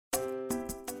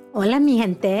Hola, mi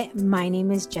gente. My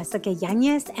name is Jessica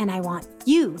Yanez, and I want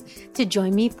you to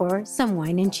join me for some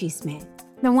Wine and Chisme.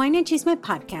 The Wine and Chisme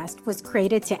podcast was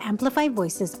created to amplify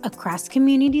voices across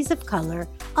communities of color,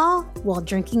 all while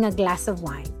drinking a glass of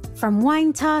wine. From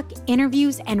wine talk,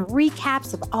 interviews, and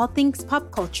recaps of all things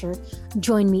pop culture,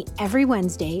 join me every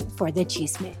Wednesday for the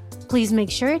Chisme. Please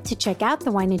make sure to check out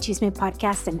the Wine and Chisme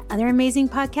podcast and other amazing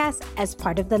podcasts as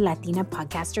part of the Latina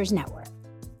Podcasters Network.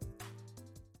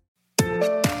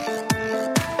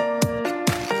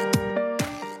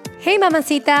 Hey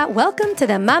mamacita, welcome to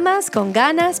the Mamas con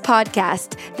Ganas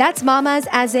podcast. That's mamas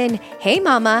as in, hey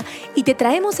mama, y te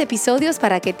traemos episodios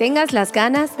para que tengas las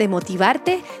ganas de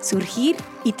motivarte, surgir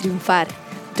y triunfar.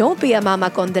 Don't be a mama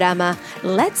con drama.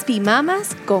 Let's be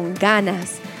mamas con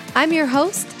ganas. I'm your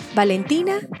host,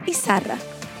 Valentina Izarra.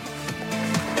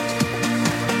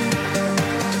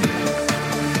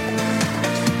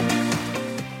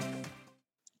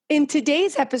 In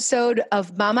today's episode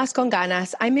of Mamas con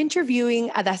Ganas, I'm interviewing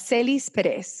Adacelis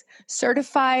Pérez,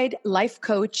 certified life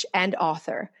coach and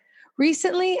author.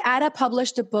 Recently, Ada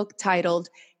published a book titled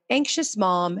Anxious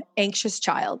Mom, Anxious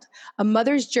Child, A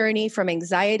Mother's Journey from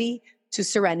Anxiety to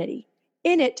Serenity.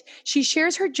 In it, she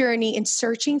shares her journey in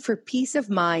searching for peace of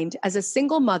mind as a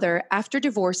single mother after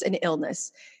divorce and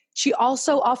illness. She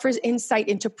also offers insight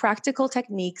into practical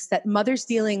techniques that mothers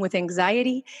dealing with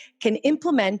anxiety can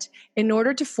implement in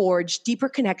order to forge deeper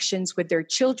connections with their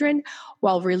children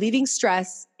while relieving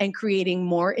stress and creating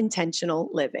more intentional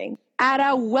living.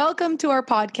 Ada, welcome to our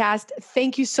podcast.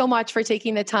 Thank you so much for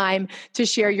taking the time to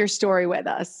share your story with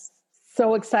us.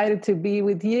 So excited to be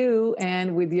with you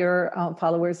and with your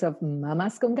followers of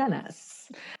Mamas con Ganas.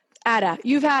 Ada,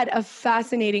 you've had a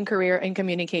fascinating career in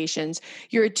communications.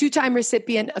 You're a two-time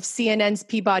recipient of CNN's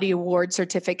Peabody Award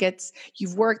certificates.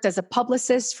 You've worked as a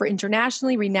publicist for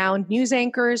internationally renowned news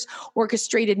anchors,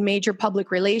 orchestrated major public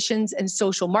relations and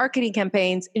social marketing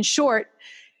campaigns. In short,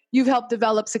 you've helped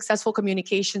develop successful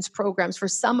communications programs for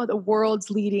some of the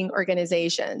world's leading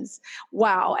organizations.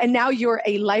 Wow. And now you're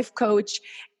a life coach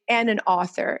and an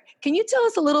author. Can you tell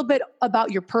us a little bit about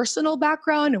your personal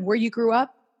background and where you grew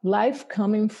up? Life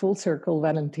coming full circle,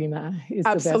 Valentina, is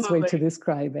the best way to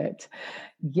describe it.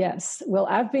 Yes. Well,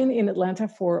 I've been in Atlanta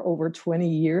for over 20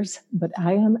 years, but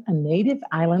I am a native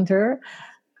islander,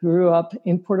 grew up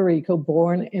in Puerto Rico,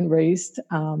 born and raised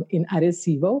in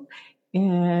Arecibo.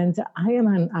 And I am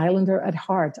an islander at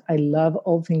heart. I love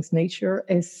all things nature,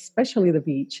 especially the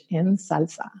beach and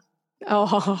salsa.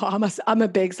 Oh, I'm a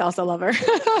big salsa lover.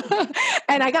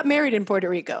 And I got married in Puerto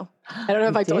Rico. I don't know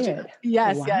if I told you.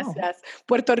 Yes, wow. Yes.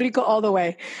 Puerto Rico all the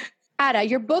way. Ada,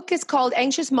 your book is called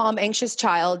Anxious Mom, Anxious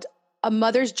Child, A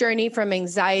Mother's Journey from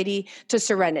Anxiety to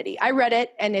Serenity. I read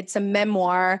it, and it's a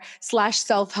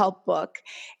memoir/self-help book.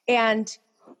 And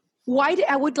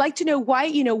I would like to know why,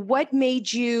 what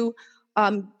made you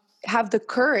have the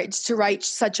courage to write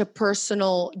such a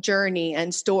personal journey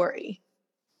and story?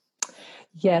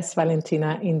 Yes,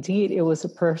 Valentina, indeed, it was a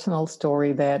personal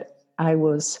story that I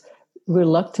was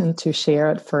reluctant to share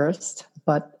at first,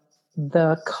 but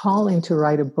the calling to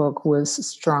write a book was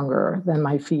stronger than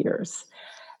my fears.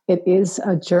 It is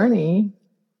a journey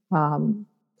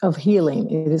of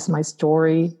healing. It is my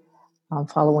story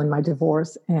following my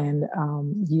divorce and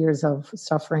years of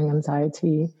suffering,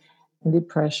 anxiety, and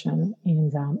depression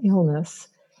and illness.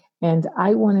 And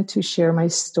I wanted to share my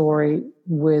story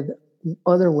with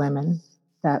other women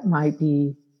that might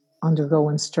be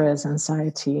undergoing stress,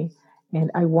 anxiety.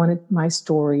 And I wanted my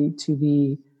story to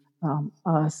be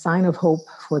a sign of hope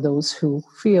for those who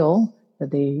feel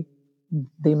that they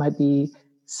might be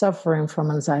suffering from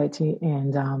anxiety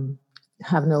and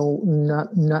have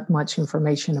not much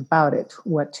information about it.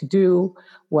 What to do,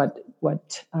 what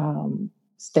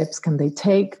steps can they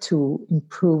take to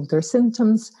improve their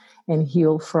symptoms and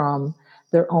heal from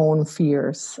their own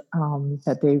fears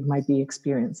that they might be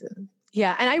experiencing.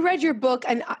 Yeah. And I read your book,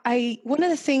 and one of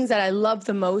the things that I love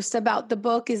the most about the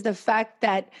book is the fact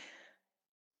that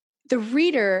the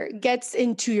reader gets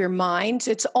into your mind.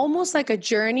 It's almost like a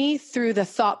journey through the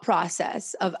thought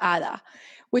process of Ada,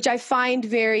 which I find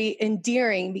very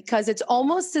endearing because it's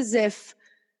almost as if,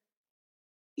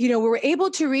 we're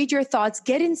able to read your thoughts,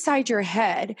 get inside your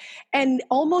head, and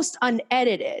almost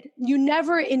unedited. You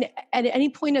never at any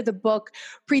point of the book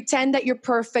pretend that you're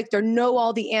perfect or know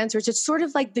all the answers. It's sort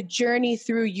of like the journey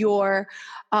through your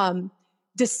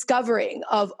discovering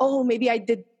of, maybe I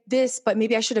did this, but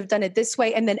maybe I should have done it this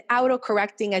way, and then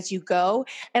auto-correcting as you go.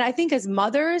 And I think as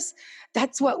mothers,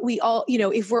 that's what we all,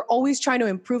 if we're always trying to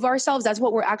improve ourselves, that's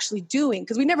what we're actually doing,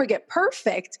 because we never get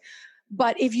perfect.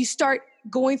 But if you start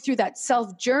going through that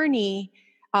self journey,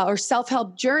 or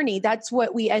self-help journey, that's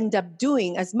what we end up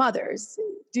doing as mothers.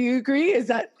 Do you agree? Is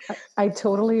that? I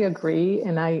totally agree.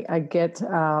 And I get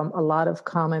a lot of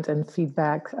comment and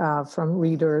feedback from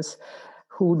readers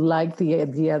who like the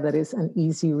idea that it's an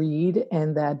easy read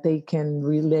and that they can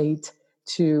relate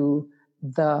to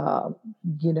the,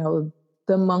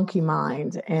 the monkey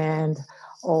mind and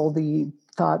all the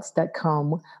thoughts that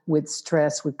come with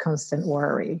stress, with constant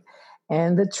worry.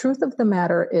 And the truth of the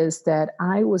matter is that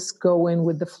I was going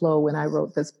with the flow when I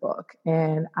wrote this book,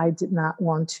 and I did not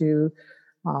want to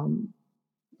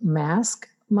mask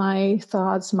my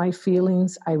thoughts, my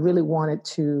feelings. I really wanted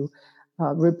to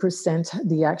represent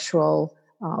the actual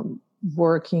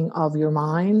working of your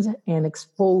mind and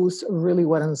expose really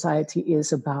what anxiety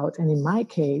is about. And in my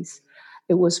case,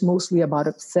 it was mostly about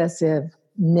obsessive,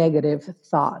 negative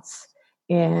thoughts.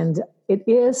 And it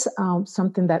is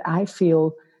something that I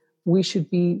feel we should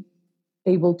be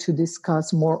able to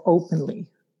discuss more openly.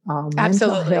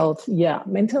 Mental health,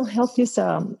 mental health is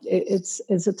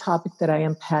it's a topic that I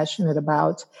am passionate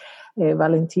about,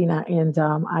 Valentina, and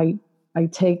I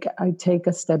take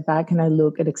a step back and I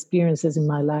look at experiences in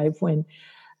my life when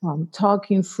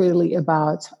talking freely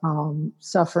about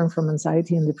suffering from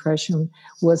anxiety and depression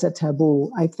was a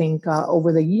taboo. I think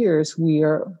over the years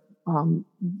we're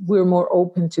more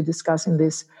open to discussing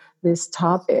these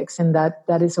topics, and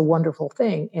that is a wonderful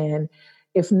thing. And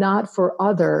if not for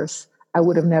others, I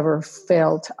would have never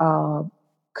felt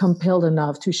compelled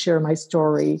enough to share my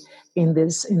story in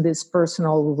this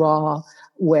personal, raw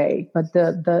way. But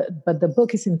the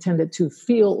book is intended to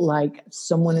feel like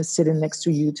someone is sitting next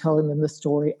to you, telling them the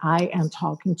story. I am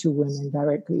talking to women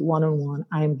directly, one-on-one.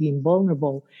 I am being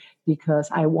vulnerable because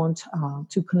I want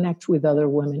to connect with other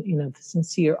women in a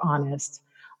sincere, honest,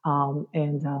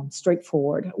 and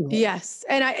straightforward way. Yes,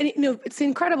 and it's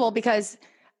incredible because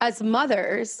as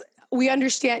mothers, we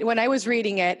understand. When I was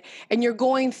reading it and you're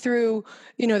going through,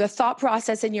 the thought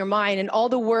process in your mind and all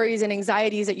the worries and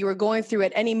anxieties that you were going through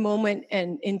at any moment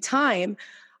and in time,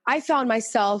 I found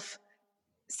myself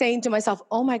saying to myself,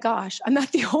 oh my gosh, I'm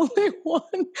not the only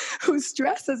one who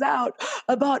stresses out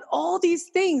about all these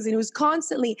things and who's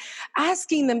constantly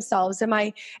asking themselves, am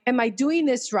I doing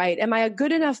this right? Am I a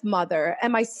good enough mother?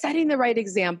 Am I setting the right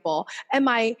example? Am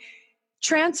I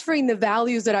transferring the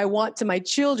values that I want to my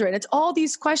children? It's all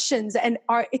these questions, and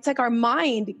it's like our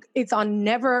mind, it's on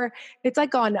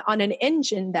an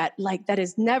engine that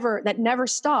never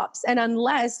stops. And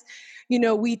unless,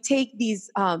 we take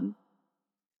these,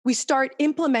 we start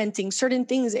implementing certain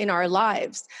things in our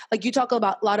lives. Like you talk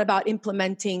a lot about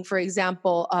implementing, for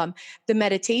example, the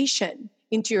meditation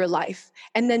into your life,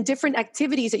 and then different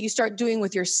activities that you start doing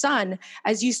with your son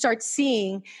as you start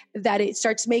seeing that it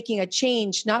starts making a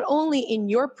change, not only in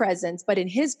your presence, but in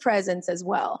his presence as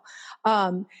well.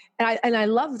 And I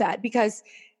love that because,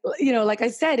 like I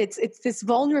said, it's this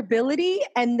vulnerability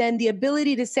and then the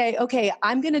ability to say, okay,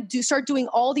 I'm going to start doing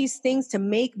all these things to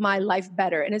make my life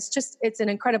better. And it's an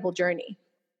incredible journey.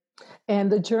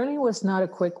 And the journey was not a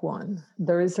quick one.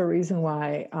 There is a reason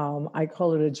why I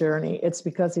call it a journey. It's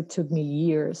because it took me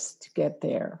years to get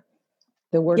there.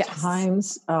 There were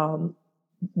times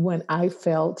when I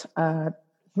felt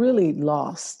really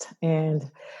lost, and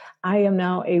I am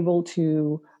now able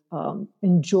to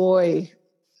enjoy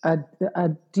a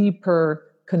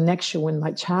deeper connection with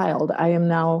my child. I am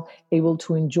now able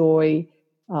to enjoy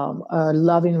a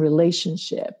loving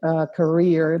relationship, a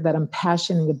career that I'm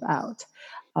passionate about.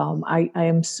 I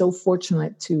am so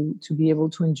fortunate to be able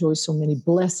to enjoy so many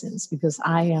blessings because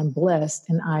I am blessed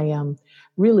and I am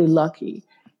really lucky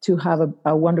to have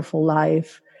a wonderful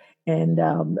life. And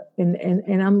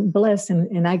I'm blessed,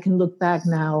 and I can look back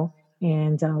now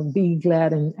and be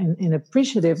glad and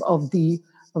appreciative of the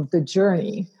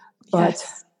journey. But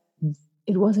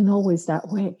it wasn't always that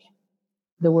way.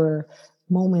 There were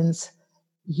moments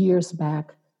years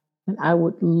back when I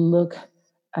would look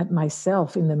at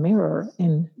myself in the mirror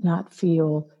and not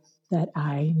feel that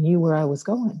I knew where I was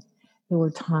going. There were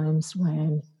times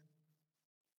when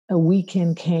a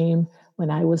weekend came when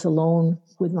I was alone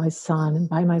with my son and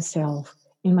by myself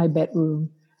in my bedroom,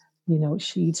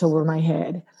 sheets over my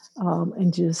head,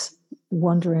 and just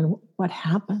wondering what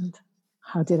happened.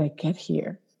 How did I get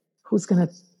here? Who's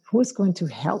going to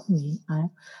help me? I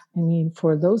mean,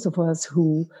 for those of us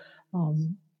who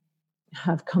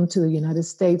have come to the United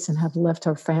States and have left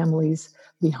our families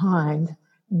behind.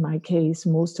 In my case,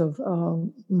 most of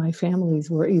my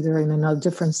families were either in another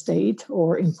different state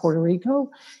or in Puerto Rico.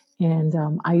 And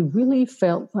I really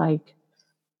felt like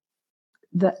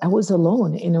that I was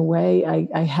alone in a way.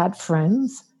 I had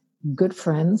friends, good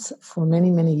friends for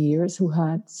many, many years who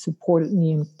had supported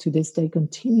me and to this day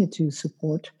continue to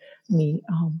support me.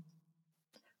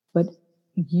 But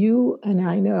you and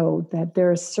I know that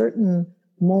there are certain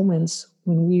moments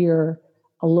when we are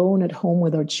alone at home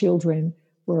with our children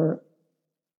where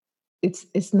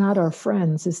it's not our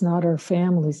friends, it's not our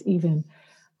families even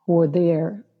who are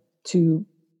there to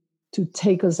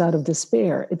take us out of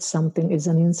despair. It's an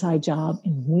inside job,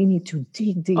 and we need to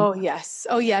dig deep. Oh yes.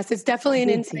 It's definitely an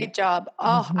inside job.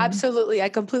 Oh, absolutely. I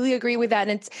completely agree with that.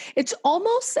 And it's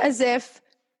almost as if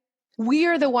we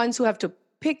are the ones who have to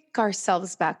pick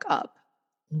ourselves back up.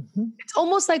 It's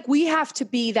almost like we have to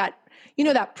be that,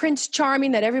 that Prince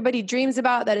Charming that everybody dreams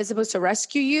about that is supposed to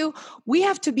rescue you. We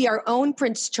have to be our own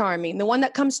Prince Charming, the one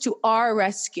that comes to our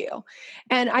rescue.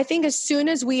 And I think as soon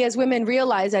as we as women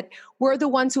realize that we're the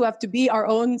ones who have to be our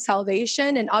own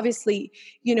salvation, and obviously,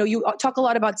 you talk a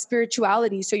lot about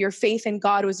spirituality. So your faith in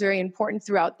God was very important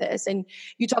throughout this. And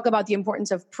you talk about the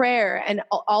importance of prayer and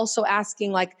also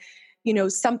asking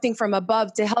something from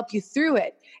above to help you through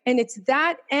it. And it's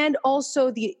that, and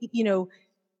also the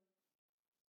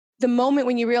moment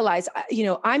when you realize,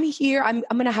 I'm here, I'm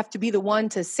going to have to be the one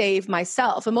to save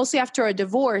myself. And mostly after a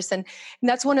divorce. And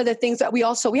that's one of the things that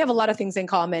we have a lot of things in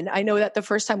common. I know that the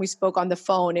first time we spoke on the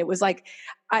phone, it was like,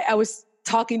 I was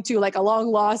talking to like a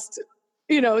long lost,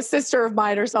 sister of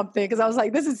mine or something. Cause I was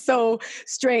like, this is so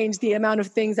strange, the amount of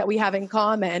things that we have in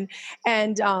common.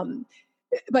 And,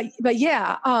 but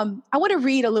yeah, I want to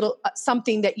read a little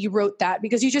something that you wrote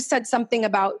because you just said something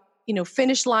about,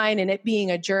 finish line and it being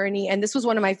a journey. And this was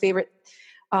one of my favorite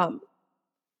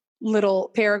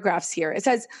little paragraphs here. It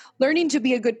says, learning to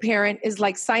be a good parent is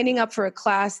like signing up for a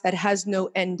class that has no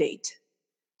end date.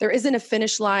 There isn't a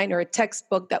finish line or a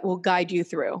textbook that will guide you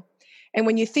through. And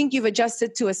when you think you've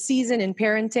adjusted to a season in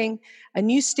parenting, a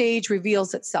new stage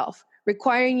reveals itself,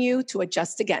 requiring you to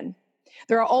adjust again.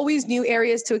 There are always new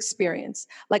areas to experience,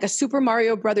 like a Super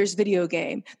Mario Brothers video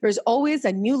game. There's always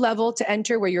a new level to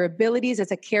enter where your abilities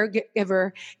as a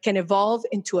caregiver can evolve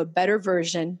into a better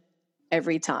version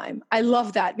every time. I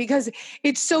love that because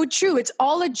it's so true. It's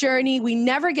all a journey. We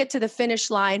never get to the finish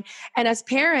line. And as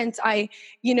parents, I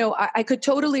could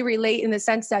totally relate in the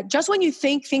sense that just when you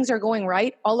think things are going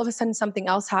right, all of a sudden something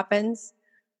else happens.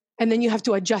 And then you have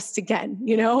to adjust again,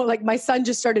 like my son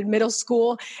just started middle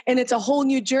school and it's a whole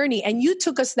new journey. And you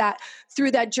took us through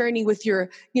that journey with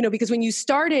your, because when you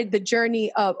started the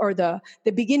journey or the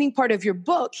beginning part of your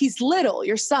book, he's little,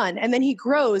 your son, and then he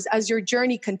grows as your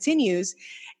journey continues.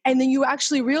 And then you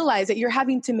actually realize that you're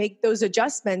having to make those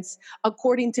adjustments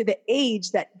according to the age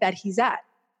that he's at.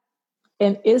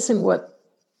 And isn't what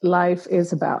life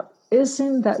is about?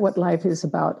 Isn't that what life is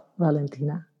about,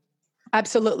 Valentina?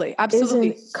 Absolutely.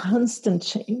 Isn't constant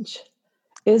change?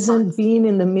 Isn't being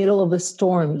in the middle of a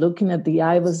storm, looking at the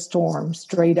eye of a storm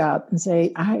straight up and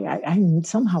say, I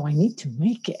somehow I need to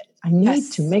make it. I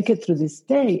need to make it through this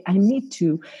day. I need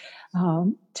to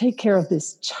take care of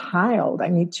this child. I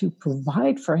need to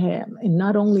provide for him. And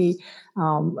not only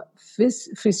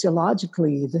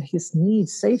physiologically, his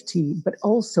needs, safety, but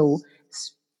also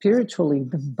spiritually,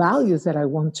 the values that I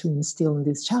want to instill in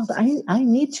this child. I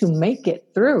need to make it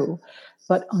through,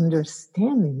 but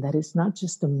understanding that it's not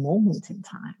just a moment in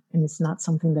time, and it's not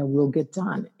something that will get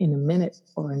done in a minute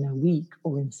or in a week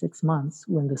or in 6 months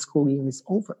when the school year is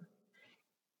over.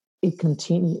 It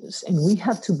continues, and we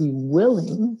have to be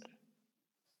willing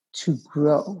to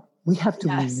grow. We have to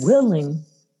be willing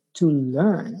to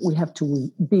learn. We have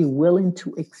to be willing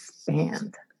to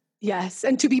expand. Yes.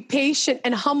 And to be patient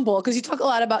and humble, because you talk a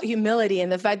lot about humility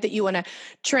and the fact that you want to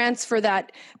transfer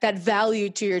that value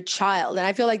to your child. And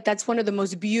I feel like that's one of the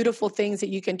most beautiful things that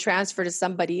you can transfer to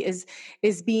somebody is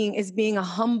being a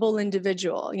humble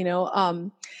individual,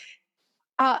 and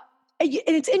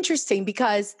it's interesting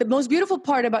because the most beautiful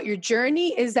part about your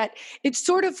journey is that it's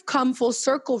sort of come full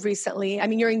circle recently. I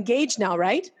mean, you're engaged now,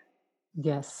 right?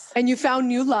 Yes. And you found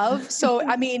new love. So,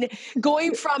 I mean,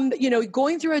 going from,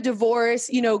 going through a divorce,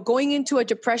 going into a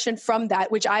depression from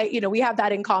that, which we have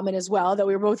that in common as well, that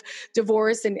we were both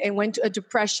divorced and went to a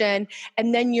depression.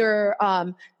 And then your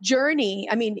journey,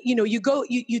 I mean,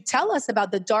 you tell us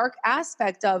about the dark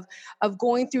aspect of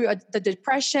going through the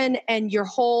depression and your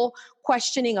whole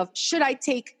questioning of, should I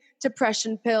take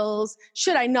depression pills?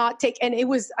 Should I not take? And it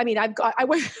was, I mean, I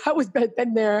was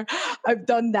been there. I've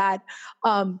done that.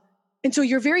 And so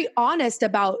you're very honest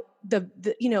about the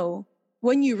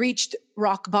when you reached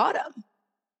rock bottom.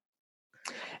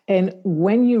 And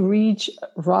when you reach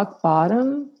rock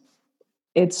bottom,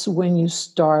 it's when you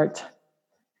start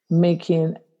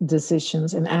making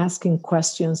decisions and asking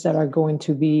questions that are going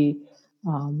to be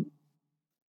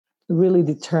really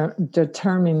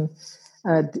determine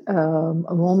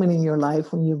a moment in your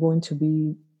life when you're going to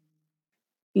be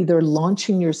either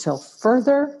launching yourself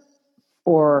further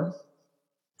or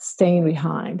staying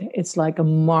behind. It's like a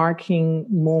marking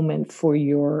moment for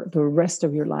the rest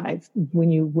of your life.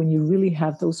 When you really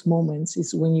have those moments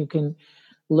is when you can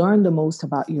learn the most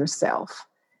about yourself.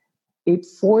 It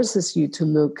forces you to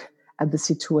look at the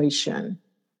situation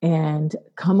and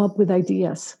come up with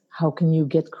ideas. How can you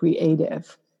get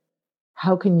creative?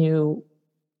 How can you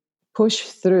push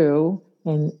through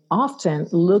and often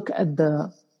look at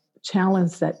the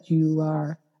challenge that you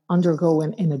are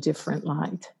undergoing in a different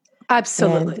light?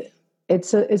 Absolutely. And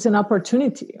it's an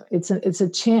opportunity. It's a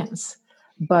chance.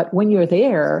 But when you're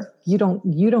there, you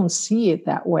don't see it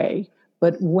that way.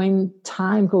 But when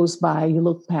time goes by, you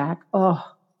look back, oh,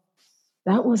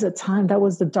 that was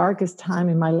the darkest time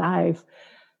in my life.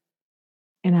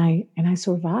 And I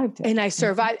survived it. And I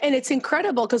survived. And it's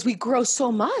incredible because we grow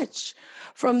so much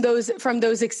from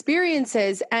those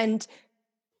experiences. And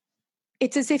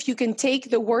it's as if you can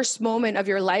take the worst moment of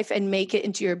your life and make it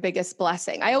into your biggest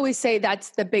blessing. I always say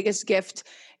that's the biggest gift.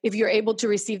 If you're able to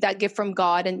receive that gift from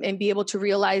God and be able to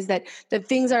realize that the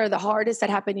things that are the hardest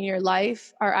that happen in your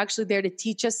life are actually there to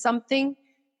teach us something.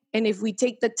 And if we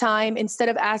take the time, instead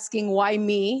of asking, why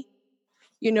me?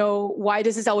 Why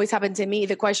does this always happen to me?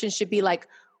 The question should be like,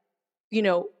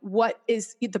 what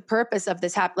is the purpose of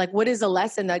this happen? Like, what is the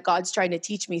lesson that God's trying to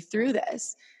teach me through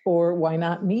this? Or why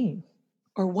not me?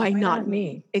 Or why not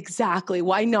me? Exactly.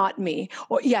 Why not me?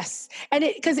 Or yes. And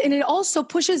it also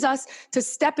pushes us to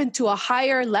step into a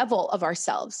higher level of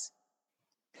ourselves.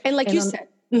 And like you said,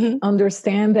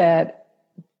 understand that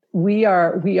we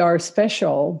are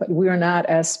special, but we are not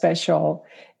as special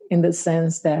in the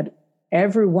sense that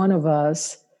every one of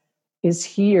us is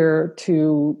here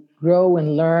to grow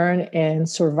and learn and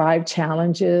survive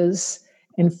challenges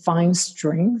and find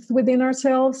strength within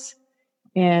ourselves.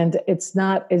 And it's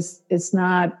not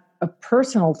a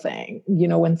personal thing.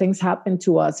 When things happen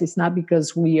to us, it's not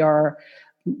because we are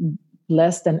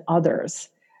less than others.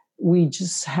 We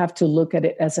just have to look at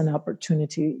it as an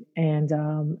opportunity. And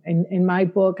in my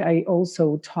book, I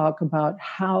also talk about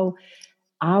how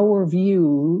our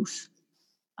views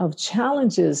of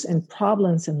challenges and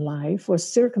problems in life or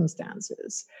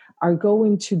circumstances are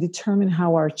going to determine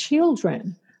how our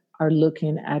children are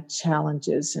looking at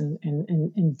challenges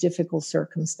and difficult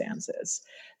circumstances.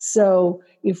 So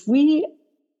if we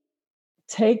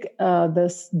take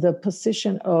the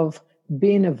position of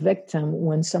being a victim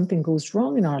when something goes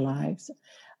wrong in our lives,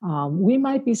 we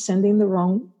might be sending the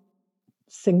wrong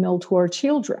signal to our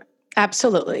children.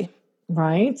 Absolutely.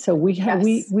 Right? So we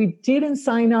didn't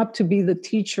sign up to be the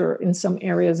teacher in some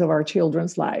areas of our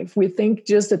children's life. We think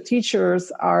just the teachers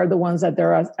are the ones that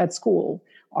they're at school.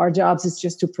 Our jobs is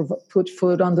just to put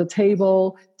food on the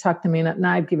table, tuck them in at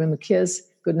night, give them a kiss,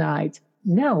 good night.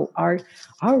 No, our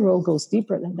role goes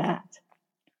deeper than that.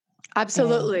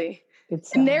 Absolutely. And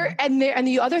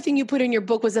the other thing you put in your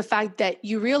book was the fact that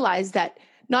you realized that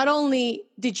not only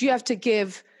did you have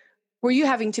to were you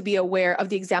having to be aware of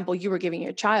the example you were giving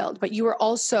your child, but you were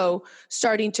also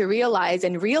starting to realize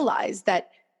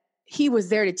that he was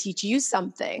there to teach you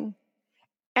something.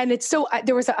 And it's so, I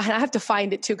have to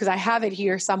find it too, because I have it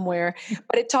here somewhere,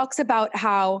 but it talks about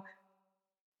how,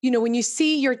 when you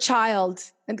see your child,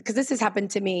 and because this has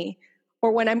happened to me,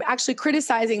 or when I'm actually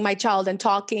criticizing my child and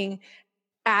talking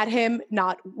at him,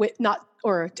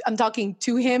 or I'm talking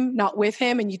to him, not with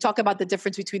him. And you talk about the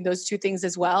difference between those two things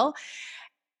as well.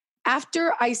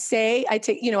 After I say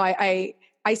everything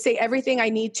I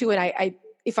need to, and I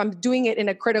if I'm doing it in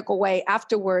a critical way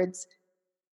afterwards,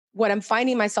 what I'm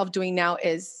finding myself doing now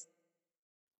is,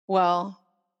 well,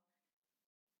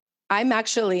 I'm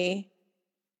actually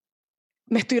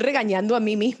me estoy regañando a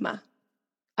mí misma.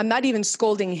 I'm not even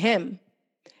scolding him.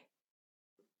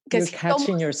 You're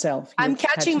catching yourself. I'm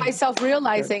catching myself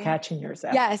realizing. You're catching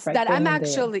yourself. Yes, right, that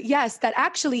that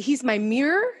actually he's my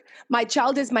mirror. My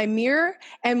child is my mirror.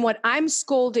 And what I'm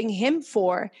scolding him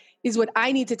for is what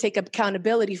I need to take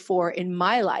accountability for in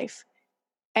my life.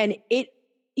 And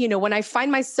when I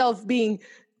find myself being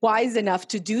wise enough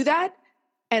to do that,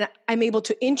 and I'm able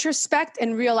to introspect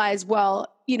and realize, well,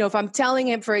 if I'm telling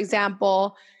him, for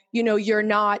example, you're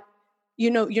not,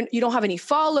 you don't have any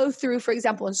follow through, for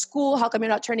example, in school, how come you're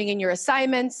not turning in your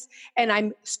assignments? And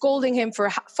I'm scolding him for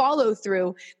follow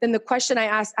through. Then the question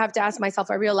I have to ask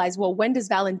myself, I realize, well, when does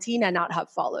Valentina not have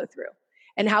follow through?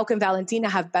 And how can Valentina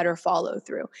have better follow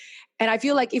through? And I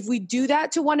feel like if we do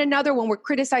that to one another, when we're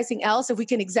criticizing else, if we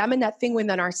can examine that thing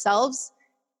within ourselves,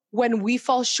 when we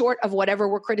fall short of whatever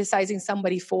we're criticizing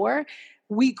somebody for,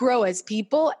 we grow as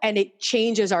people and it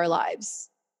changes our lives.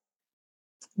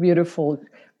 Beautiful.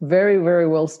 Very, very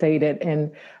well stated.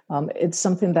 And it's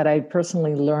something that I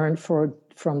personally learned for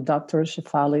from Dr.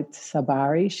 Shafalit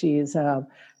Sabari. She is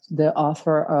the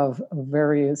author of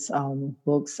various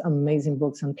books, amazing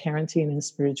books on parenting and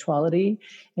spirituality.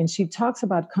 And she talks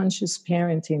about conscious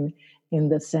parenting in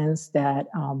the sense that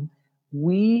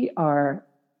we are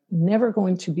never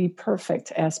going to be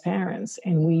perfect as parents.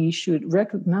 And we should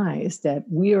recognize that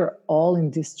we are all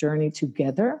in this journey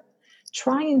together,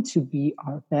 trying to be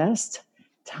our best,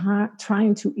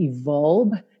 trying to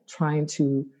evolve, trying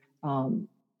to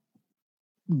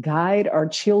guide our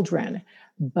children.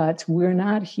 But we're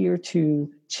not here to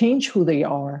change who they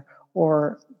are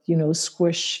or,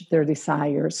 squish their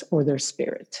desires or their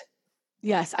spirit.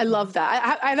 Yes, I love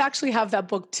that. I actually have that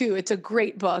book too. It's a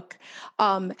great book.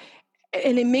 And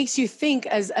it makes you think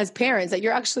as parents that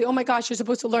you're actually, oh my gosh, you're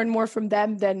supposed to learn more from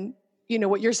them than,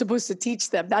 what you're supposed to teach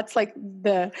them. That's like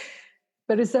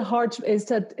but it's a hard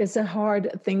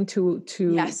thing to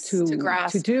grasp.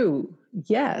 To do.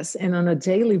 Yes. And on a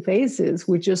daily basis,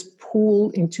 we just pull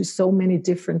into so many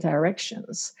different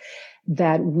directions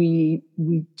that we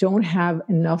don't have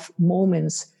enough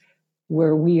moments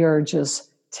where we are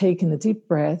just taking a deep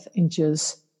breath and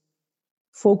just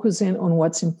focusing on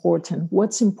what's important.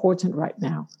 What's important right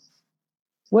now?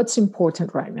 What's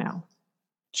important right now?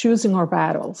 Choosing our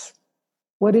battles.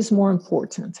 What is more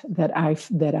important, that I'm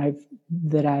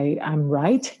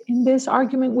right in this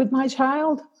argument with my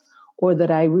child, or that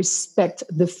I respect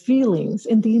the feelings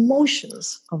and the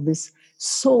emotions of this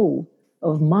soul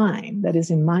of mine that is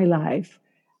in my life,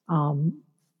 and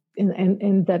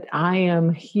that I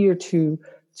am here to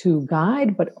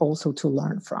guide, but also to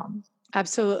learn from.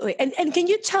 Absolutely. And can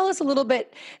you tell us a little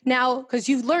bit now, because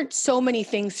you've learned so many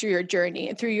things through your journey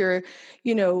and through your,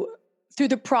 through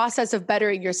the process of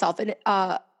bettering yourself. And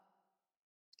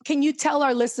can you tell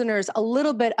our listeners a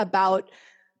little bit about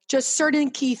just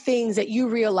certain key things that you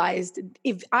realized,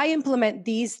 if I implement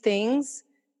these things,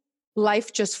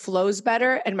 life just flows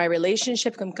better and my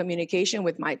relationship and communication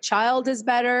with my child is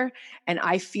better and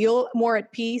I feel more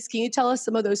at peace? Can you tell us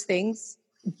some of those things?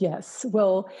 Yes.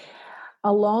 Well,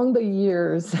 along the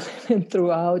years and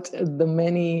throughout the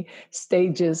many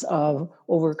stages of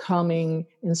overcoming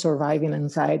and surviving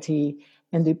anxiety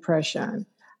and depression,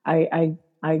 I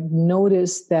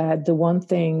noticed that the one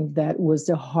thing that was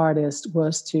the hardest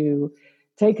was to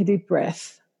take a deep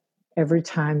breath every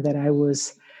time that I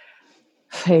was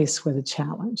faced with a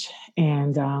challenge.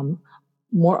 And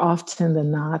more often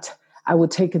than not, I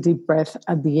would take a deep breath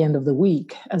at the end of the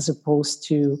week as opposed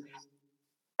to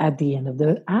at the end of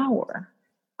the hour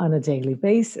on a daily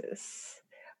basis,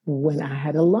 when I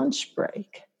had a lunch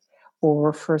break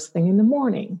or first thing in the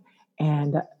morning.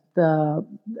 And the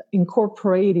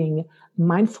incorporating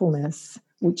mindfulness,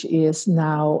 which is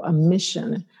now a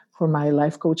mission for my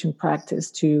life coaching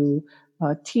practice, to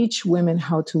teach women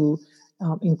how to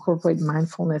incorporate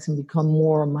mindfulness and become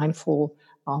more mindful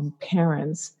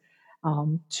parents,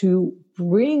 to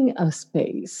bring a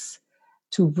space,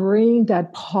 to bring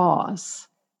that pause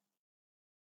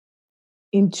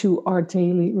into our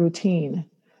daily routine,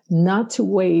 not to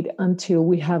wait until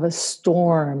we have a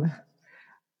storm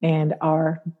and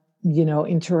our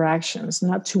interactions,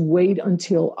 not to wait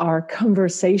until our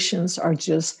conversations are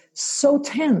just so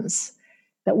tense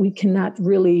that we cannot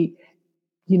really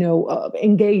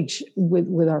engage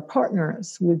with our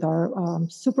partners, with our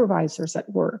supervisors at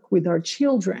work, with our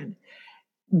children.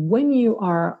 When you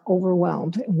are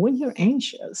overwhelmed, when you're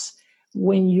anxious,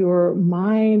 when your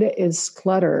mind is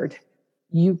cluttered,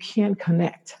 you can't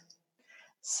connect.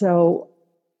 So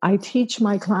I teach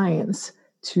my clients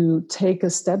to take a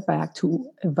step back, to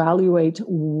evaluate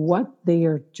what they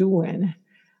are doing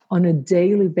on a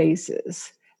daily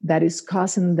basis that is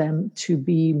causing them to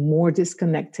be more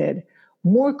disconnected,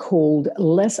 more cold,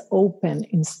 less open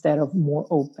instead of more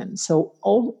open. So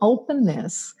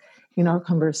openness in our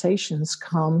conversations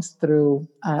comes through,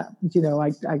 I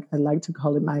like to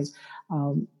call it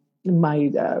my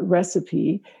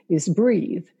recipe is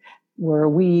breathe, where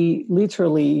we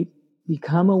literally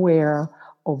become aware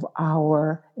of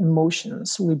our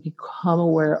emotions. We become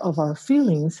aware of our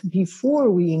feelings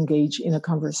before we engage in a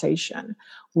conversation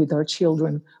with our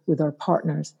children, with our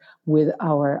partners, with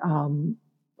our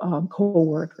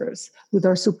co-workers, with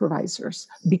our supervisors.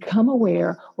 Become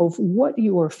aware of what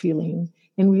you are feeling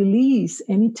and release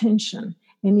any tension,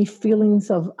 any feelings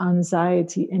of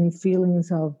anxiety, any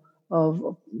feelings of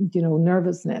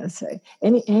nervousness,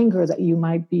 any anger that you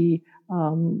might be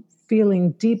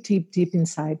feeling deep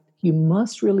inside. You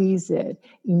must release it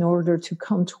in order to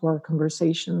come to our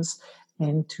conversations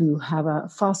and to have a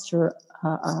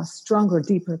stronger,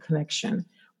 deeper connection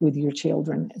with your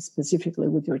children, specifically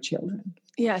with your children.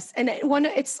 Yes. And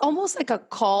it's almost like a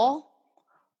call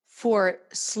for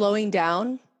slowing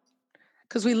down?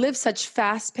 Because we live such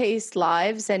fast-paced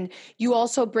lives. And you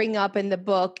also bring up in the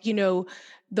book,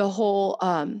 the whole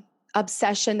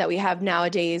obsession that we have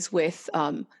nowadays with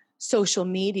social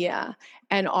media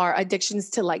and our addictions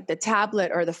to like the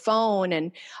tablet or the phone.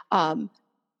 And,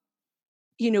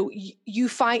 you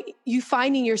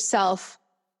finding yourself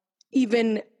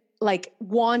even like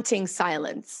wanting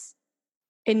silence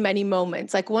in many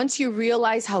moments. Like once you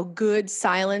realize how good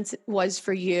silence was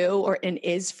for you and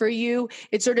is for you,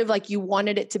 it's sort of like you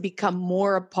wanted it to become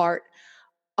more a part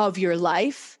of your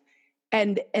life,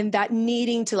 and that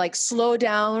needing to like slow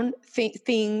down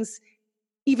things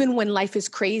even when life is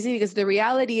crazy, because the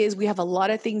reality is we have a lot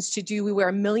of things to do. We wear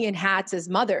a million hats as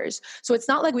mothers. So it's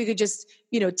not like we could just,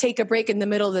 take a break in the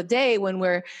middle of the day when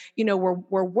we're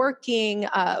working,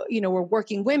 we're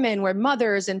working women, we're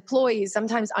mothers, employees,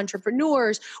 sometimes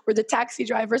entrepreneurs, we're the taxi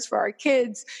drivers for our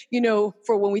kids,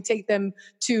 for when we take them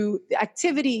to the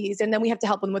activities, and then we have to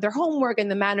help them with their homework, and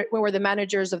we're the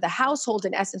managers of the household.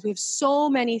 In essence, we have so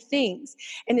many things,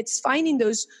 and it's finding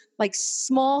those like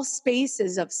small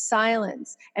spaces of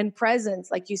silence and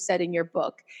presence, like you said in your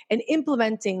book, and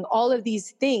implementing all of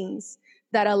these things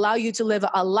that allow you to live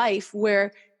a life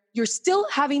where you're still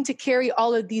having to carry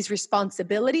all of these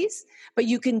responsibilities, but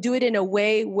you can do it in a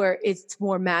way where it's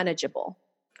more manageable.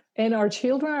 And our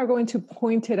children are going to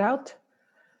point it out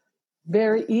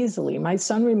very easily. My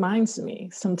son reminds me,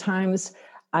 sometimes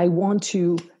I want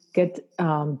to get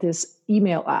this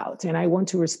email out and I want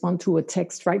to respond to a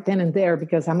text right then and there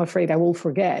because I'm afraid I will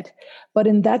forget. But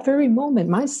in that very moment,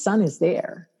 my son is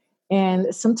there.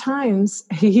 And sometimes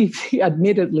he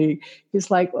admittedly, he's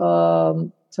like,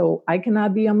 so I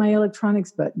cannot be on my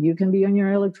electronics, but you can be on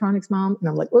your electronics, Mom. And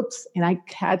I'm like, oops. And I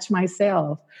catch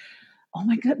myself. Oh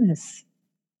my goodness.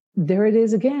 There it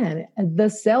is again. The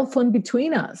cell phone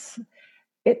between us.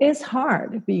 It is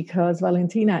hard because,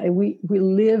 Valentina, we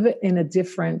live in a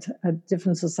different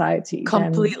society.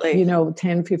 Completely. Than,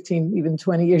 10, 15, even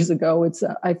 20 years ago.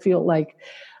 I feel like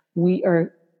we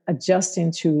are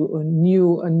adjusting to a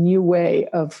new way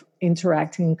of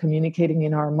interacting and communicating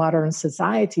in our modern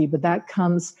society, but that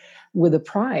comes with a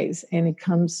price, and it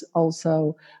comes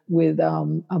also with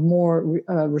a more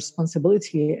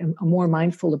responsibility and a more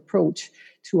mindful approach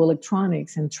to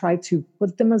electronics, and try to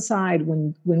put them aside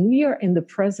when we are in the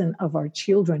presence of our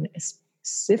children,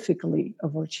 specifically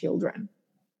of our children.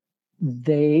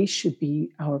 They should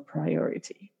be our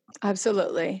priority.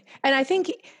 Absolutely. And I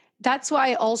think that's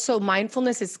why also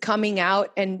mindfulness is coming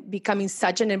out and becoming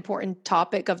such an important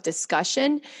topic of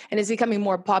discussion, and is becoming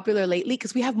more popular lately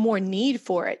because we have more need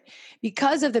for it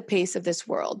because of the pace of this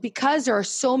world, because there are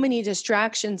so many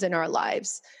distractions in our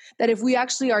lives, that if we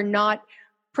actually are not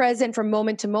present from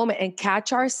moment to moment and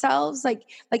catch ourselves, like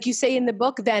you say in the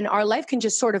book, then our life can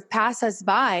just sort of pass us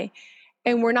by,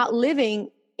 and we're not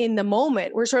living in the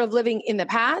moment. We're sort of living in the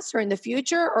past or in the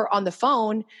future or on the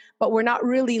phone, but we're not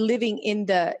really living in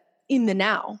the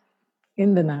now.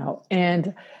 In the now.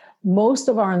 And most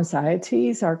of our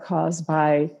anxieties are caused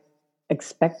by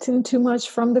expecting too much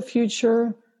from the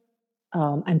future,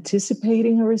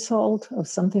 anticipating a result of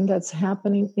something that's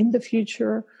happening in the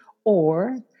future,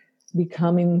 or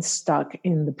becoming stuck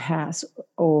in the past,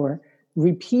 or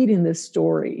repeating the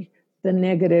story, the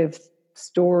negative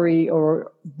story,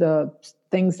 or the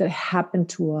things that happened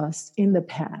to us in the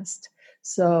past.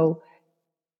 So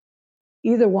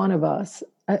either one of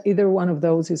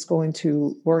those is going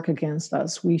to work against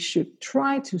us. We should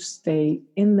try to stay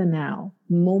in the now,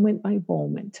 moment by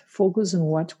moment, focus on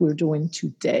what we're doing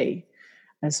today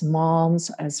as moms,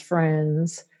 as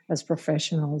friends, as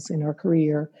professionals in our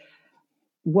career.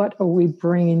 What are we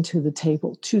bringing to the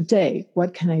table today?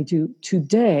 What can I do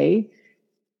today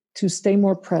to stay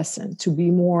more present, to be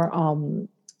more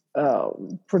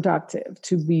productive,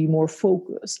 to be more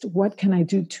focused? What can I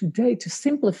do today to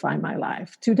simplify my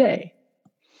life today?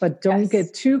 But don't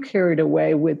get too carried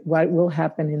away with what will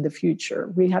happen in the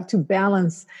future. We have to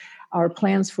balance our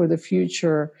plans for the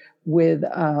future with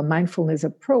a mindfulness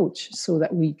approach so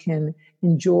that we can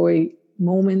enjoy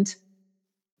moment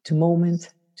to moment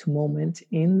to moment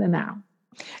in the now.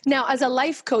 Now, as a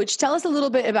life coach, tell us a little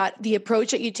bit about the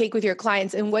approach that you take with your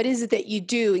clients, and what is it that you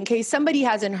do, in case somebody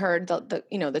hasn't heard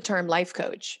the term life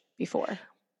coach before.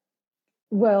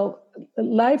 Well,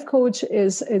 life coach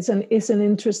is an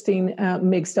interesting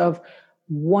mix of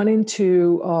wanting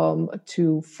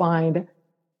to find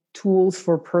tools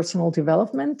for personal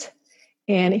development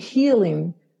and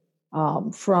healing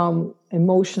from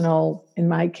emotional. In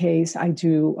my case, I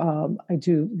do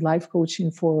life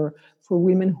coaching for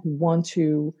women who want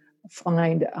to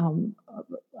find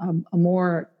a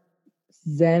more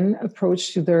Zen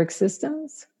approach to their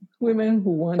existence, women who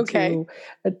want Okay. to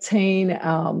attain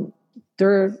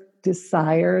their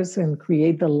desires and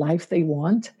create the life they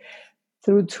want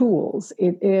through tools.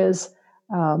 It is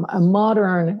a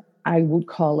modern, I would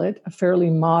call it, a fairly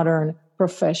modern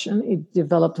profession. It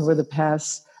developed over the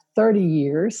past 30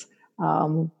 years.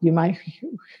 You might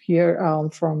hear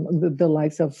from the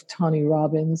likes of Tony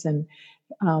Robbins, and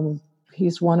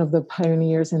he's one of the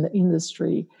pioneers in the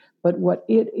industry. But what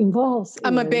it involves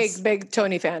I'm a big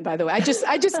Tony fan, by the way. I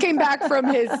just came back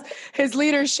from his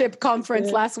leadership conference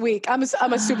last week. I'm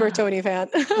a super Tony fan.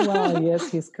 Well,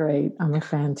 yes, he's great. I'm a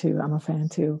fan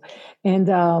too. And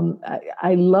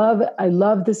I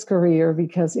love this career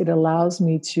because it allows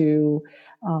me to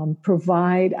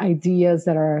provide ideas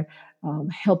that are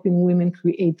helping women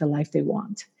create the life they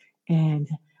want. And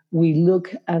we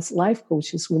look, as life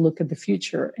coaches, we look at the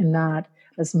future and not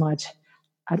as much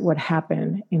at what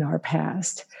happened in our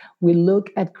past. We look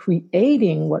at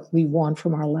creating what we want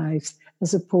from our lives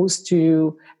as opposed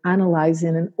to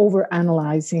analyzing and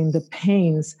overanalyzing the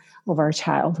pains of our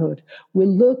childhood. We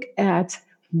look at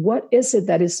what is it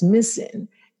that is missing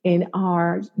in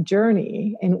our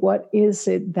journey and what is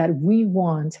it that we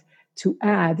want to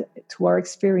add to our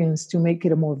experience to make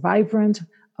it a more vibrant,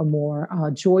 a more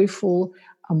joyful,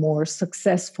 a more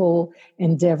successful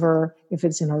endeavor, if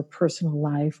it's in our personal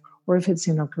life or if it's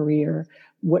in our career.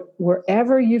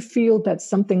 Wherever you feel that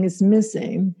something is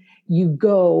missing, you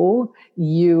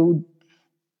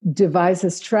devise a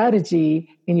strategy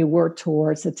and you work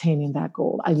towards attaining that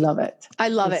goal. I love it. I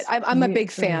love it. I'm a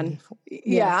big fan.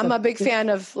 Yeah, I'm a big fan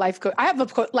of life coach. I have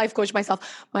a life coach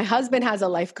myself. My husband has a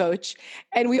life coach,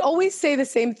 and we always say the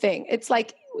same thing. It's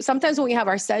like sometimes when we have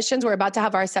our sessions, we're about to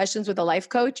have our sessions with a life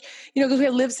coach, because we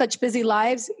live such busy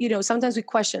lives, sometimes we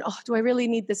question, oh, do I really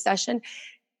need this session?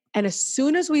 And as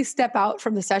soon as we step out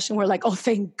from the session, we're like, oh,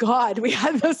 thank God we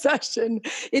had the session.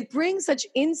 It brings such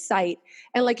insight.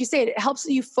 And like you say, it helps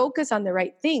you focus on the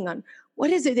right thing, on what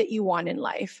is it that you want in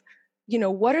life?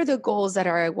 What are the goals that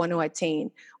I want to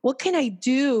attain? What can I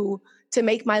do to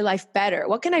make my life better?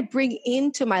 What can I bring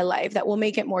into my life that will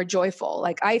make it more joyful?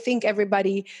 Like, I think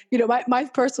everybody, my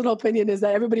personal opinion is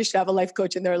that everybody should have a life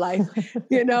coach in their life,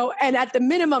 and at the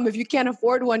minimum, if you can't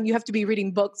afford one, you have to be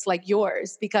reading books like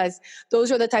yours, because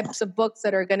those are the types of books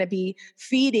that are going to be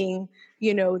feeding,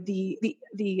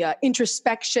 the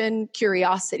introspection,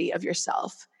 curiosity of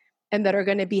yourself, and that are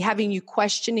going to be having you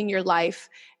questioning your life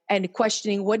and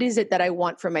questioning, what is it that I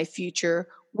want for my future?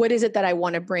 What is it that I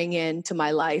want to bring into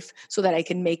my life so that I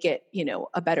can make it,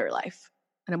 a better life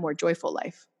and a more joyful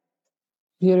life?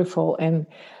 Beautiful. And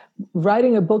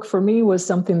writing a book for me was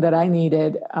something that I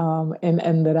needed,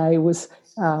 and that I was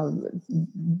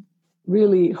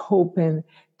really hoping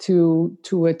to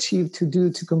achieve,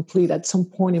 to complete at some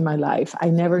point in my life. I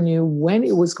never knew when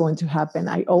it was going to happen.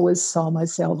 I always saw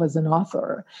myself as an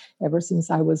author. Ever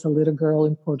since I was a little girl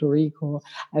in Puerto Rico,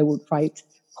 I would write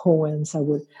poems. I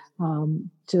would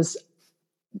just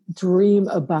dream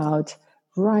about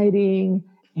writing,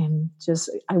 and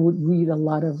I would read a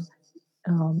lot of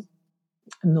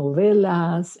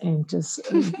novelas and just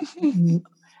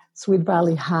Sweet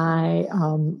Valley High.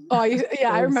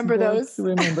 I remember those.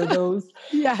 Remember those?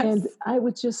 Yes. And I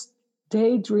would just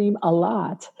daydream a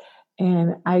lot.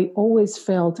 And I always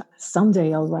felt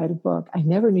someday I'll write a book. I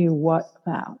never knew what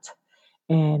about.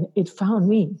 And it found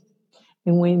me.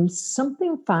 And when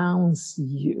something finds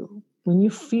you, when you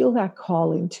feel that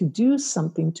calling to do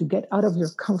something, to get out of your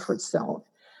comfort zone,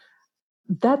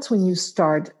 that's when you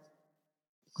start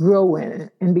growing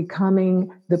and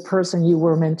becoming the person you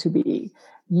were meant to be.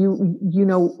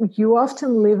 You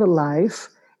often live a life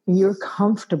and you're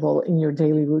comfortable in your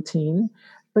daily routine,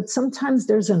 but sometimes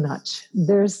there's a nudge.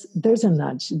 There's a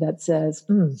nudge that says,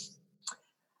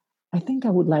 I think I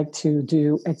would like to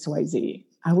do XYZ.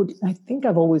 I think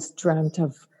I've always dreamt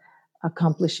of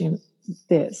accomplishing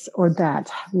this or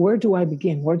that. Where do I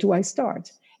begin? Where do I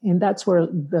start? And that's where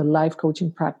the life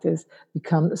coaching practice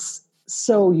becomes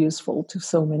so useful to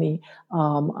so many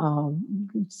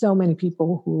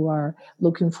people who are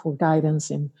looking for guidance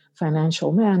in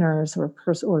financial manners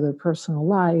or their personal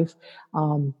life.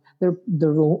 The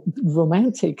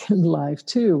romantic life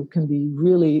too can be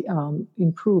really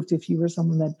improved if you are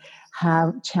someone that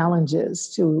have challenges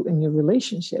too in your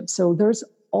relationship. So there's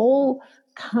all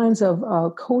kinds of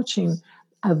coaching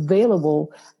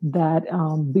available that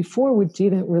before we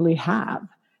didn't really have.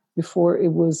 Before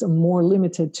it was more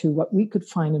limited to what we could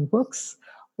find in books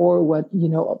or what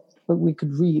we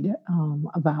could read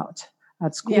about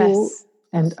at school. Yes.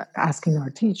 And asking our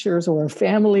teachers or our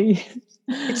family.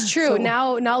 It's true.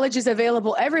 Now knowledge is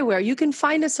available everywhere. You can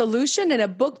find a solution in a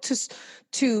book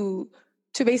to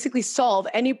to basically solve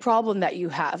any problem that you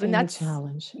have. And that's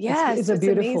challenge. Yes, it's a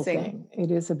beautiful amazing. thing. It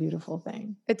is a beautiful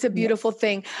thing. It's a beautiful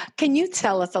thing. Can you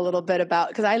tell us a little bit about,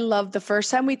 because I love the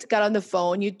first time we got on the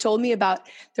phone, you told me about,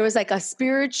 there was like a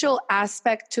spiritual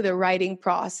aspect to the writing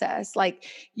process. Like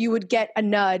you would get a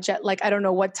nudge at like, I don't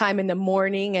know what time in the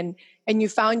morning, and you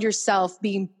found yourself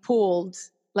being pulled,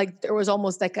 like there was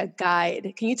almost like a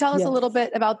guide. Can you tell us a little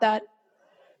bit about that?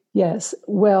 Yes.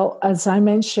 Well, as I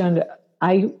mentioned,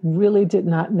 I really did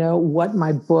not know what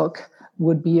my book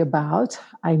would be about.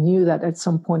 I knew that at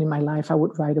some point in my life I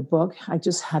would write a book. I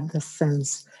just had the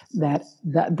sense that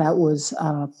was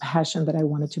a passion that I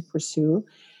wanted to pursue.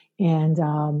 And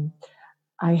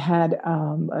I had,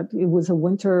 it was a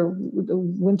winter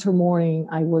morning.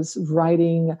 I was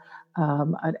writing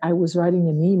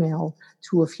an email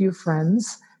to a few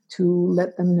friends to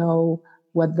let them know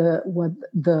what the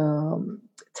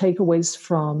takeaways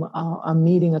from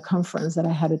a conference that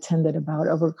I had attended about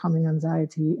overcoming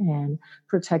anxiety and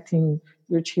protecting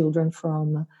your children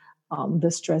from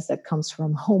the stress that comes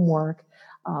from homework.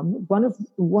 One of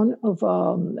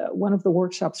the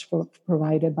workshops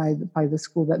provided by the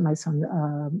school that my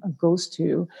son goes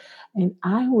to, and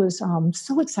I was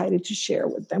so excited to share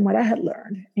with them what I had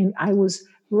learned, and I was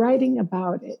writing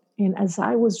about it. And as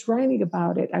I was writing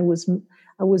about it, I was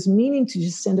meaning to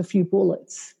just send a few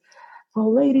bullets.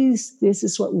 Well, ladies, this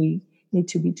is what we need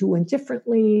to be doing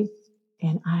differently.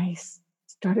 And I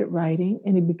started writing,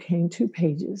 and it became 2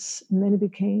 pages, and then it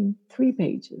became 3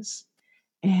 pages.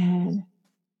 And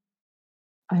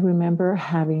I remember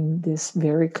having this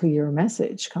very clear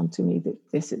message come to me that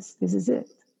this is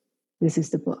it. This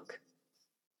is the book.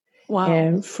 Wow.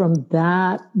 And from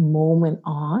that moment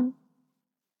on,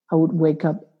 I would wake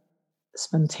up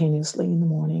spontaneously in the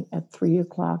morning at 3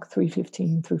 o'clock,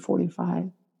 3:15,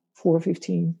 3:45,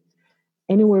 4:15,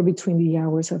 anywhere between the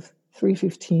hours of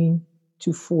 3:15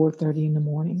 to 4:30 in the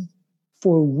morning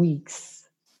for weeks,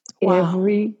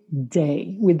 every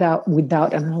day without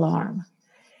an alarm.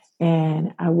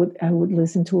 And I would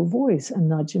listen to a voice, a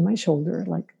nudge in my shoulder,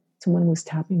 like someone was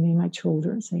tapping me on my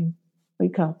shoulder and saying,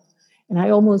 "Wake up." And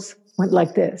I almost went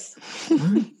like this.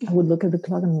 I would look at the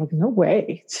clock and I'm like, no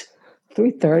way,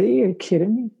 3:30, are you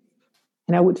kidding me?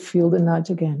 And I would feel the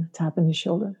nudge again, tap on his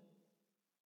shoulder.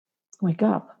 Wake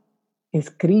up.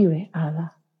 Escribe,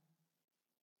 Ada.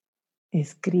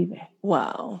 Escribe.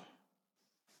 Wow.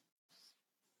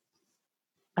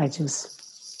 I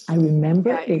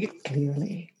remember it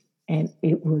clearly. And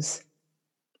it was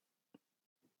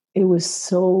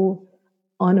so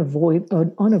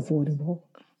unavoidable.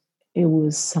 It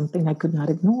was something I could not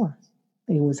ignore.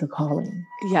 It was a calling.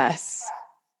 Yes.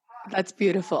 That's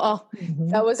beautiful. Oh,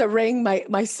 that was a ring.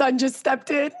 My son just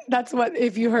stepped in. That's what,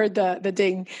 if you heard the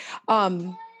ding.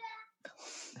 Hold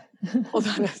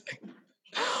on a second.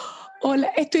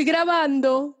 Hola, estoy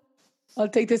grabando. I'll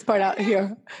take this part out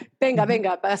here. Venga,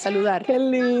 para saludar. Qué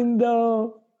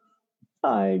lindo.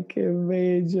 Ay, qué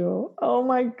bello. Oh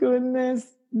my goodness.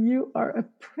 You are a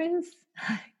prince.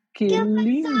 Qué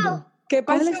lindo. ¿Qué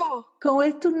pasó? ¿Cómo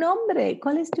es tu nombre?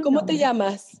 ¿Cuál es tu ¿Cómo nombre? te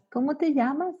llamas? ¿Cómo te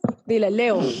llamas? Dile,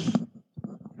 Leo.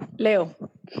 Leo.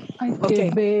 Ay, qué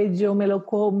bello, me lo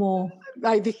como.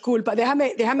 Ay, disculpa,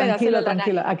 déjame Tranquila,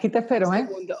 tranquila. Aquí te espero, ¿eh?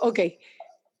 Segundo. Ok,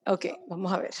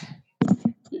 vamos a ver.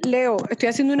 Leo, estoy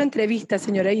haciendo una entrevista,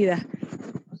 señora Ida.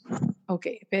 Ok,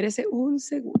 espérese un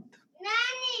segundo.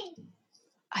 ¡Nani!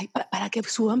 Ay, para que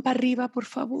suban para arriba, por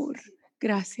favor.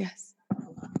 Gracias.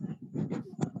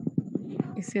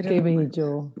 Qué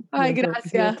bello. Ay,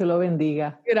 gracias. Dios te lo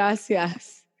bendiga.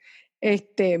 Gracias. Es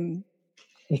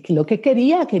que lo que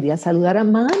quería saludar a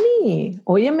Mami.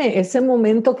 Óyeme, ese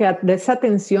momento de esa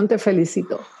atención, te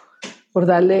felicito por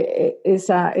darle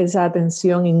esa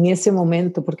atención en ese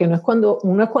momento, porque no es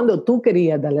cuando tú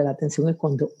querías darle la atención, es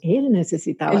cuando él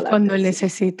necesitaba la atención. Cuando él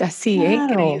necesita, sí, claro.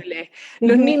 Es increíble.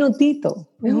 Un minutito.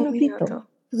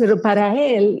 Pero para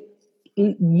él,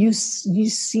 you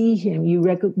see him, you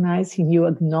recognize him, you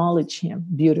acknowledge him.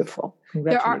 Beautiful.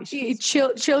 Congratulations.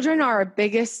 Children are our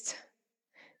biggest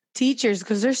teachers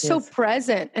because they're so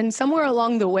present, and somewhere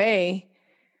along the way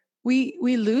we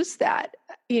lose that,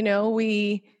 we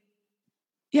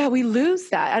lose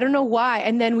that. I don't know why.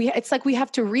 And then it's like we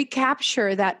have to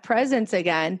recapture that presence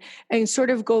again and sort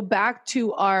of go back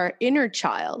to our inner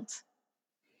child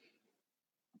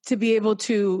to be able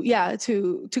to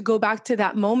go back to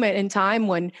that moment in time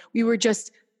when we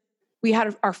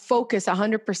had our focus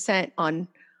 100%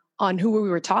 on who we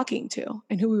were talking to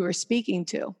and who we were speaking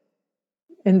to.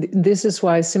 And this is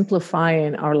why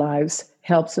simplifying our lives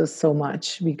helps us so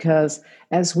much, because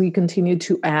as we continue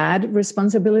to add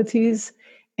responsibilities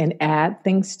and add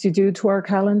things to do to our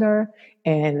calendar,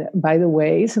 And by the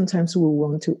way, sometimes we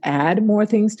want to add more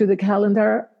things to the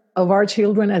calendar of our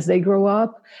children as they grow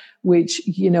up, which,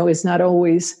 is not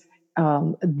always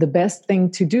the best thing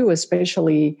to do,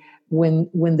 especially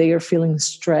when they are feeling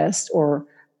stressed or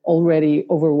already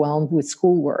overwhelmed with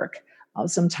schoolwork.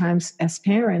 Sometimes as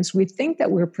parents, we think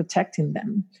that we're protecting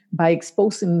them by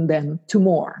exposing them to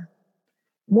more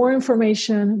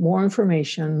information, more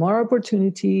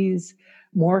opportunities,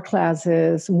 more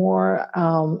classes, more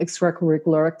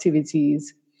extracurricular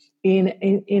activities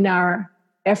in our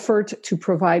effort to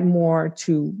provide more,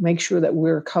 to make sure that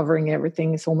we're covering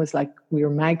everything. It's almost like we're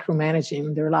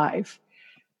micromanaging their life.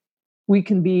 We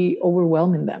can be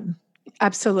overwhelming them.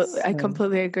 Absolutely. I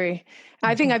completely agree.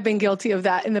 I think I've been guilty of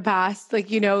that in the past,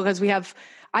 because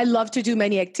I love to do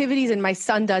many activities and my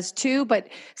son does too, but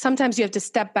sometimes you have to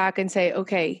step back and say,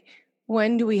 okay,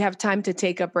 when do we have time to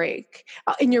take a break?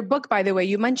 In your book, by the way,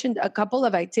 you mentioned a couple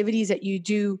of activities that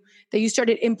you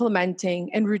started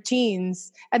implementing and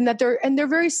routines, and they're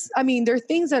they're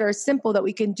things that are simple that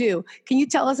we can do. Can you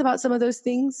tell us about some of those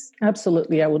things?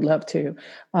 Absolutely. I would love to.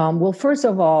 Well, first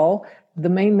of all, the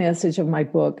main message of my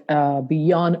book,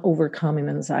 beyond overcoming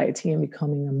anxiety and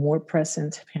becoming a more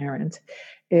present parent,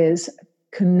 is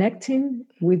connecting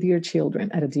with your children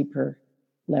at a deeper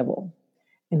level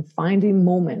and finding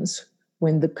moments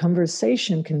when the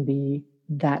conversation can be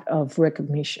that of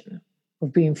recognition,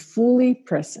 of being fully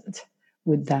present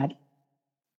with that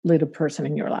little person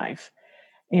in your life.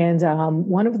 And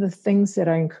one of the things that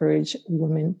I encourage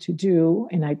women to do,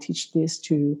 and I teach this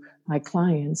to my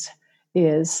clients,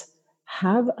 is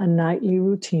have a nightly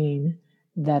routine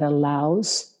that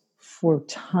allows for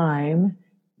time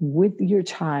with your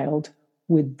child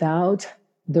without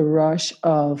the rush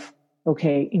of,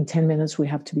 okay, in 10 minutes we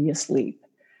have to be asleep.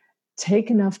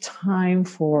 Take enough time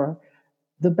for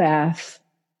the bath,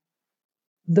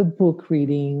 the book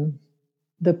reading,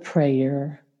 the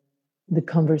prayer, the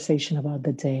conversation about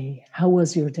the day. How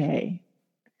was your day?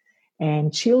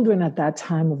 And children at that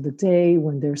time of the day,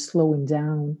 when they're slowing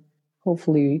down,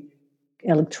 hopefully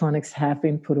electronics have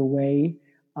been put away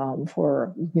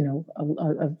for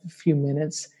a few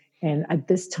minutes. And at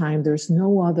this time, there's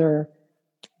no other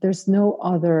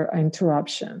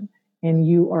interruption, and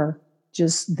you are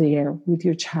just there with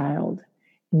your child,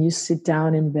 and you sit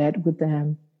down in bed with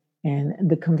them, and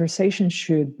the conversation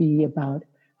should be about,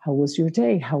 how was your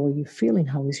day? How are you feeling?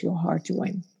 How is your heart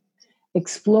doing?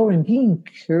 Exploring, being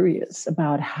curious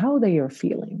about how they are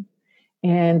feeling.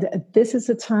 And this is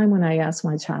a time when I ask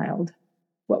my child,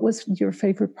 what was your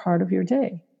favorite part of your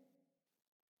day?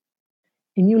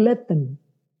 And you let them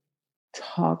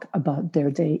talk about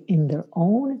their day in their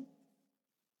own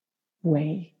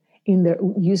way,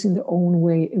 using their own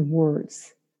way of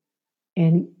words.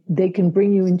 And they can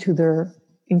bring you into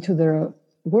their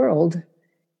world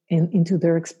and into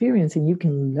their experience, and you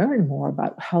can learn more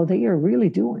about how they are really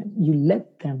doing. You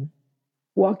let them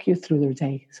walk you through their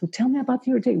day. So tell me about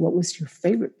your day. What was your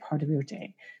favorite part of your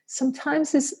day?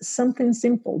 Sometimes it's something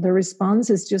simple. The response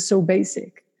is just so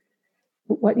basic.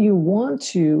 What you want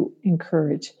to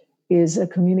encourage is a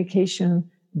communication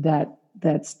that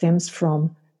stems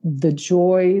from the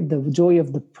joy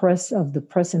of the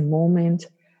present moment.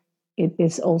 It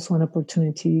is also an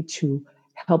opportunity to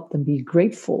help them be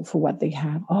grateful for what they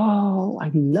have. Oh, I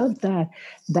love that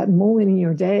moment in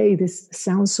your day. This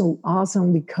sounds so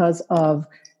awesome because of,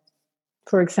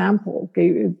 for example,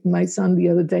 my son the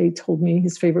other day told me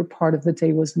his favorite part of the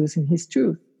day was losing his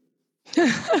tooth.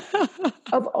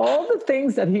 Of all the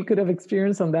things that he could have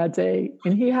experienced on that day,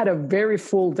 and he had a very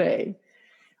full day,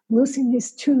 losing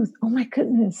his tooth. Oh my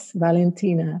goodness,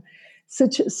 Valentina.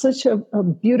 Such a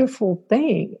beautiful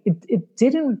thing. It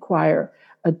didn't require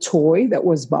a toy that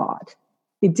was bought.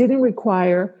 It didn't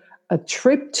require a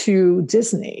trip to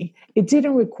Disney. It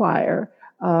didn't require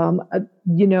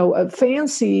a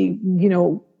fancy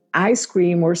ice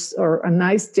cream or a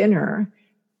nice dinner.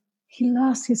 He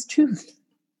lost his tooth.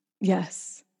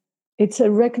 Yes. It's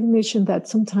a recognition that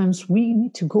sometimes we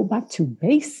need to go back to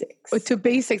basics. To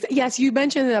basics. Yes, you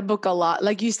mentioned in that book a lot.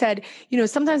 Like you said,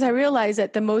 sometimes I realize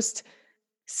that the most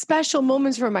special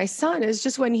moments for my son is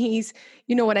just when he's,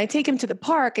 when I take him to the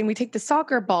park and we take the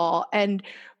soccer ball and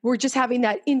we're just having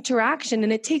that interaction,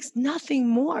 and it takes nothing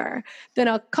more than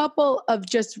a couple of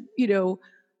just,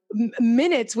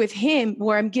 minutes with him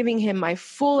where I'm giving him my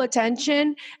full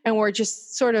attention and we're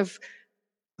just sort of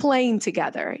playing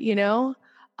together, and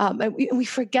we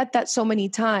forget that so many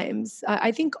times.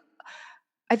 I think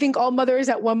all mothers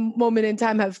at one moment in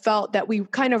time have felt that we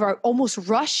kind of are almost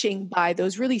rushing by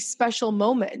those really special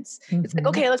moments. Mm-hmm. It's like,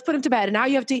 okay, let's put him to bed, and now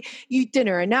you have to eat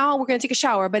dinner, and now we're going to take a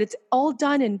shower, but it's all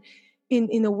done in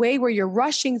in a way where you're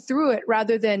rushing through it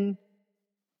rather than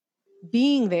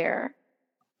being there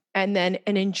and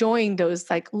enjoying those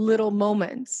like little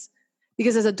moments.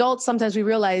 Because as adults, sometimes we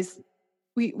realize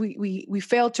we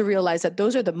fail to realize that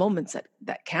those are the moments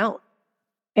that count.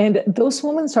 And those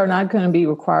moments are not going to be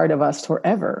required of us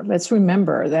forever. Let's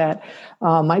remember that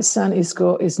my son is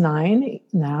 9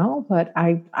 now, but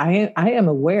I am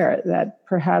aware that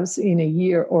perhaps in a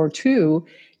year or two,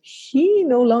 he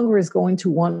no longer is going to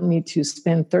want me to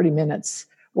spend 30 minutes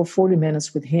or 40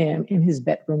 minutes with him in his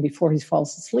bedroom before he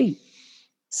falls asleep.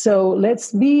 So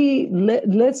let's be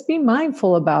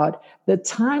mindful about the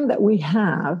time that we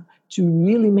have to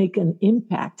really make an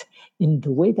impact in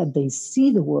the way that they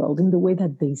see the world, in the way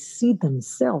that they see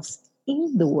themselves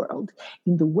in the world,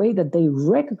 in the way that they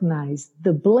recognize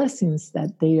the blessings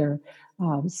that they are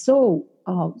so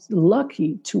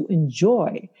lucky to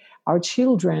enjoy. Our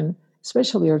children,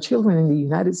 especially our children in the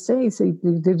United States,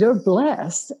 they're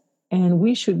blessed. And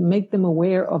we should make them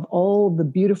aware of all the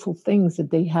beautiful things that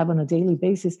they have on a daily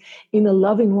basis in a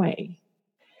loving way,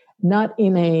 not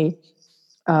in a,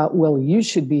 well, you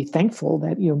should be thankful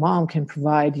that your mom can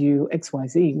provide you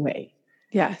XYZ way.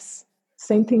 Yes.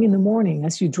 Same thing in the morning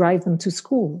as you drive them to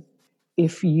school.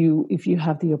 If you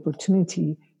have the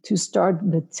opportunity to start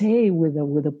the day with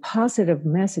a positive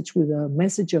message, with a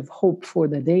message of hope for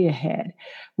the day ahead,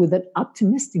 with an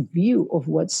optimistic view of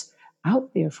what's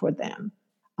out there for them.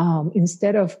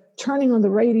 Instead of turning on the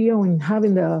radio and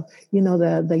having the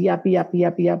yappy, yappy,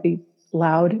 yappy, yappy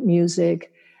loud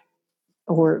music,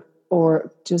 or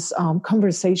just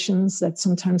conversations that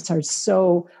sometimes are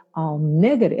so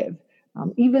negative.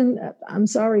 Even, I'm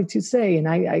sorry to say, and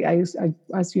I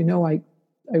as you know, I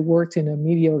worked in a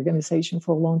media organization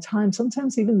for a long time.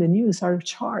 Sometimes even the news are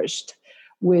charged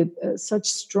with such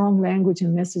strong language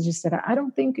and messages that I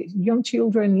don't think young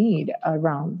children need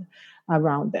around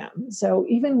them. So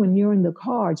even when you're in the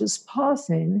car, just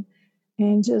pausing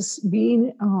and just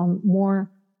being more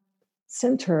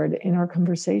centered in our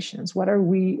conversations. What are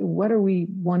we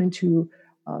wanting to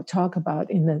talk about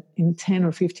in 10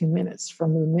 or 15 minutes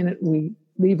from the minute we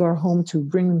leave our home to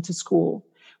bring them to school?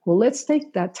 Well, let's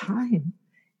take that time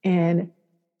and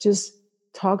just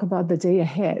talk about the day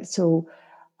ahead. So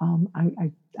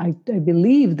I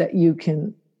believe that you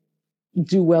can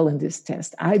do well in this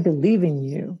test. I believe in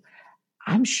you.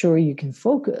 I'm sure you can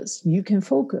focus. You can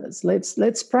focus.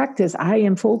 Let's practice. I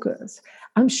am focused.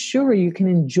 I'm sure you can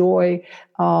enjoy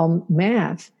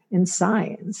math and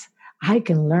science. I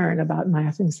can learn about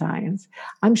math and science.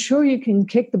 I'm sure you can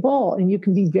kick the ball and you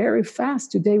can be very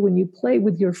fast today when you play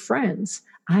with your friends.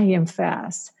 I am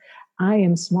fast. I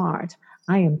am smart.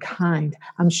 I am kind.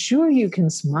 I'm sure you can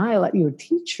smile at your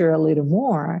teacher a little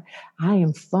more. I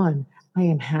am fun. I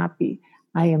am happy.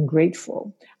 I am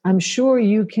grateful. I'm sure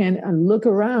you can look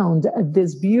around at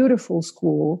this beautiful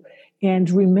school and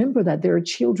remember that there are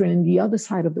children in the other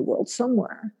side of the world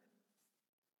somewhere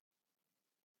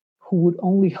who would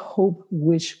only hope,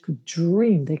 wish, could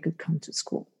dream they could come to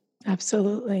school.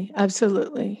 Absolutely.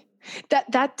 Absolutely.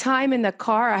 That time in the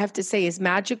car, I have to say, is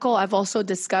magical. I've also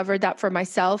discovered that for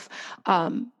myself.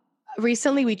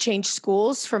 Recently, we changed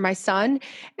schools for my son,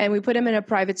 and we put him in a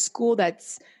private school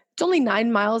it's only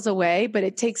 9 miles away, but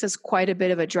it takes us quite a bit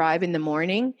of a drive in the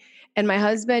morning. And my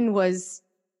husband was,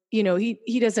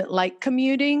 he doesn't like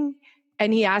commuting.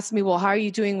 And he asked me, well, how are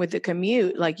you doing with the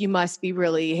commute? Like, you must be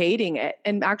really hating it.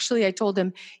 And actually, I told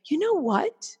him, you know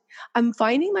what? I'm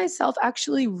finding myself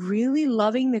actually really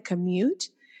loving the commute,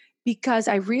 because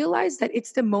I realized that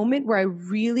it's the moment where I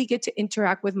really get to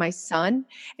interact with my son.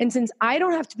 And since I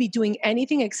don't have to be doing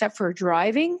anything except for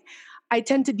driving, I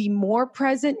tend to be more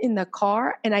present in the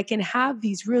car, and I can have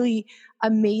these really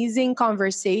amazing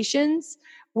conversations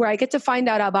where I get to find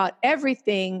out about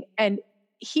everything, and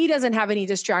he doesn't have any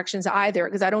distractions either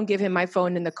because I don't give him my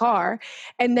phone in the car.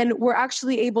 And then we're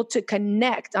actually able to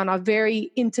connect on a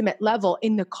very intimate level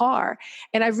in the car.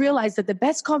 And I've realized that the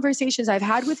best conversations I've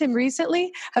had with him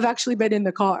recently have actually been in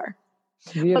the car.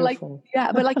 Beautiful.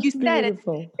 But like you said,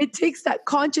 it takes that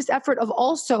conscious effort of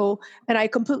also, and I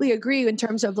completely agree in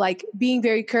terms of like being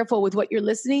very careful with what you're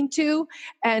listening to.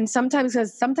 And sometimes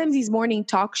these morning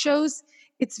talk shows,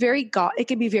 it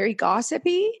can be very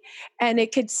gossipy, and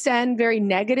it could send very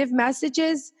negative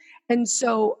messages. And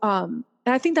so, and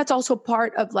I think that's also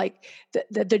part of like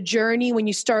the journey when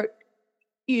you start,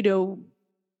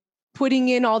 putting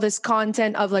in all this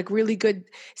content of like really good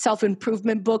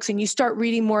self-improvement books, and you start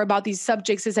reading more about these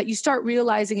subjects, is that you start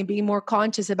realizing and being more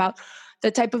conscious about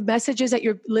the type of messages that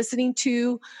you're listening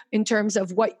to in terms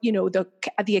of what,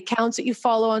 the accounts that you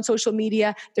follow on social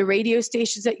media, the radio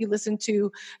stations that you listen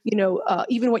to,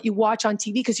 even what you watch on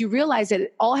TV, because you realize that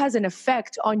it all has an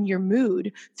effect on your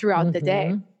mood throughout the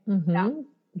day. Yeah.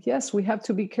 Yes, we have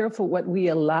to be careful what we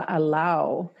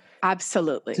allow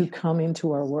Absolutely to come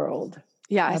into our world.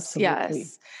 Yes, Absolutely.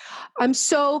 yes. I'm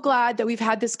so glad that we've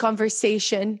had this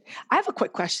conversation. I have a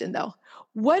quick question though.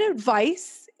 What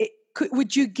advice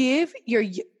would you give your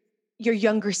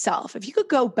younger self? If you could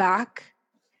go back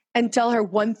and tell her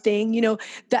one thing,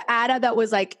 the Ada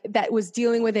that was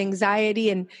dealing with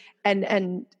anxiety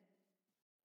and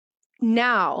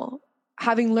now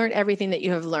having learned everything that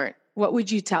you have learned, what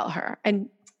would you tell her? And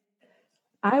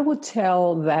I would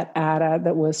tell that Ada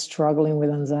that was struggling with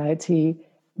anxiety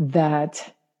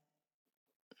that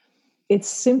it's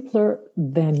simpler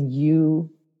than you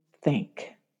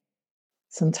think.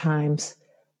 Sometimes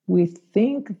we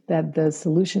think that the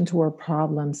solution to our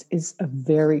problems is a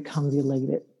very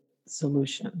convoluted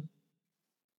solution.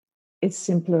 It's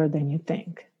simpler than you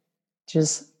think.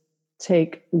 Just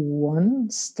take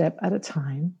one step at a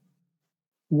time,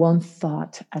 one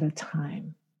thought at a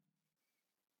time.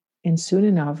 And soon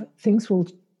enough, things will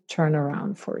turn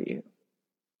around for you.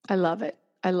 I love it.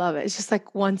 It's just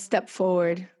like one step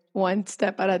forward, one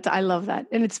step at a time. I love that.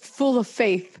 And it's full of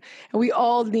faith. And we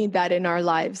all need that in our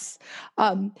lives.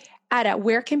 Ada,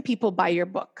 where can people buy your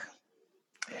book?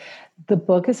 The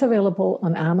book is available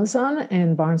on Amazon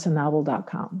and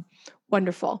barnesandnoble.com.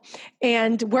 Wonderful.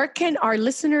 And where can our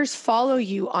listeners follow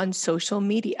you on social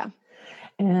media?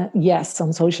 Yes,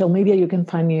 on social media, you can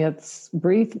find me at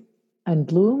Breathe and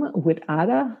Bloom with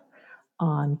Ada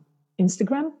on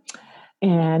Instagram,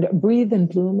 and Breathe and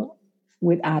Bloom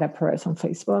with Ada Perez on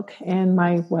Facebook, and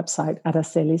my website,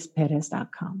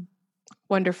 adacelisperez.com.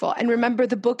 Wonderful. And remember,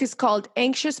 the book is called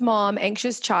Anxious Mom,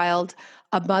 Anxious Child,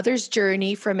 A Mother's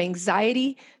Journey from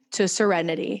Anxiety to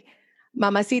Serenity.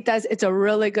 Mamacitas, it's a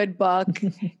really good book.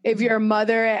 If you're a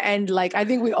mother and I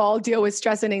think we all deal with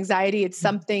stress and anxiety, it's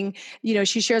something,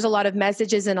 she shares a lot of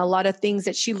messages and a lot of things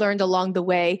that she learned along the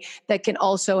way that can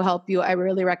also help you. I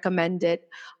really recommend it.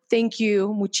 Thank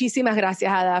you. Muchísimas gracias,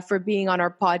 Ada, for being on our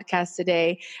podcast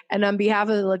today. And on behalf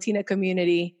of the Latina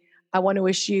community, I want to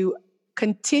wish you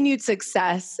continued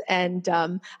success. And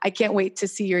I can't wait to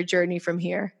see your journey from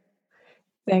here.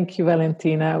 Thank you,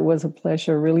 Valentina. It was a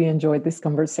pleasure. Really enjoyed this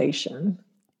conversation.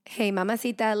 Hey,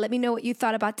 Mamacita, let me know what you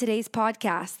thought about today's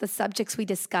podcast, the subjects we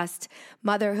discussed: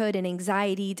 motherhood and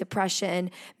anxiety, depression,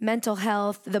 mental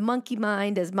health, the monkey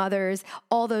mind as mothers,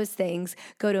 all those things.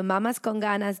 Go to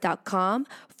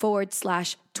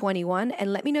mamasconganas.com/21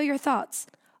 and let me know your thoughts.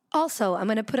 Also, I'm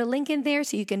going to put a link in there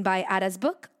so you can buy Ada's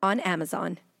book on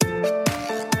Amazon.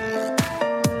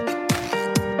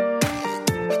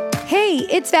 Hey,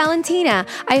 it's Valentina.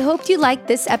 I hope you liked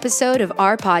this episode of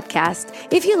our podcast.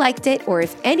 If you liked it, or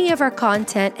if any of our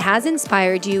content has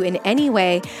inspired you in any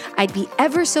way, I'd be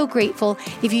ever so grateful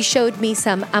if you showed me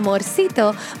some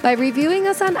amorcito by reviewing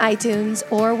us on iTunes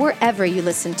or wherever you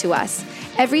listen to us.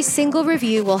 Every single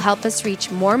review will help us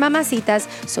reach more mamacitas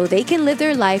so they can live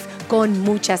their life con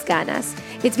muchas ganas.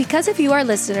 It's because of you, our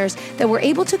listeners, that we're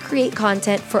able to create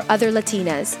content for other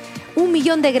Latinas. Un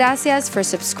millón de gracias for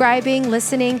subscribing,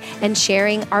 listening, and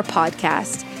sharing our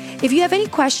podcast. If you have any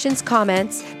questions,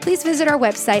 comments, please visit our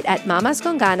website at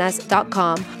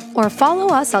mamasconganas.com or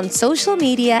follow us on social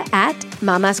media at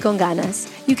mamasconganas.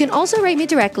 You can also write me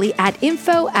directly at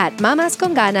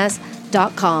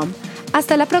info@mamasconganas.com.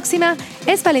 Hasta la próxima.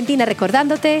 Es Valentina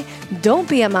recordándote, don't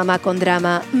be a mama con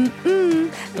drama.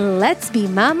 Let's be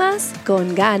mamas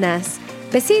con ganas.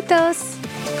 Besitos.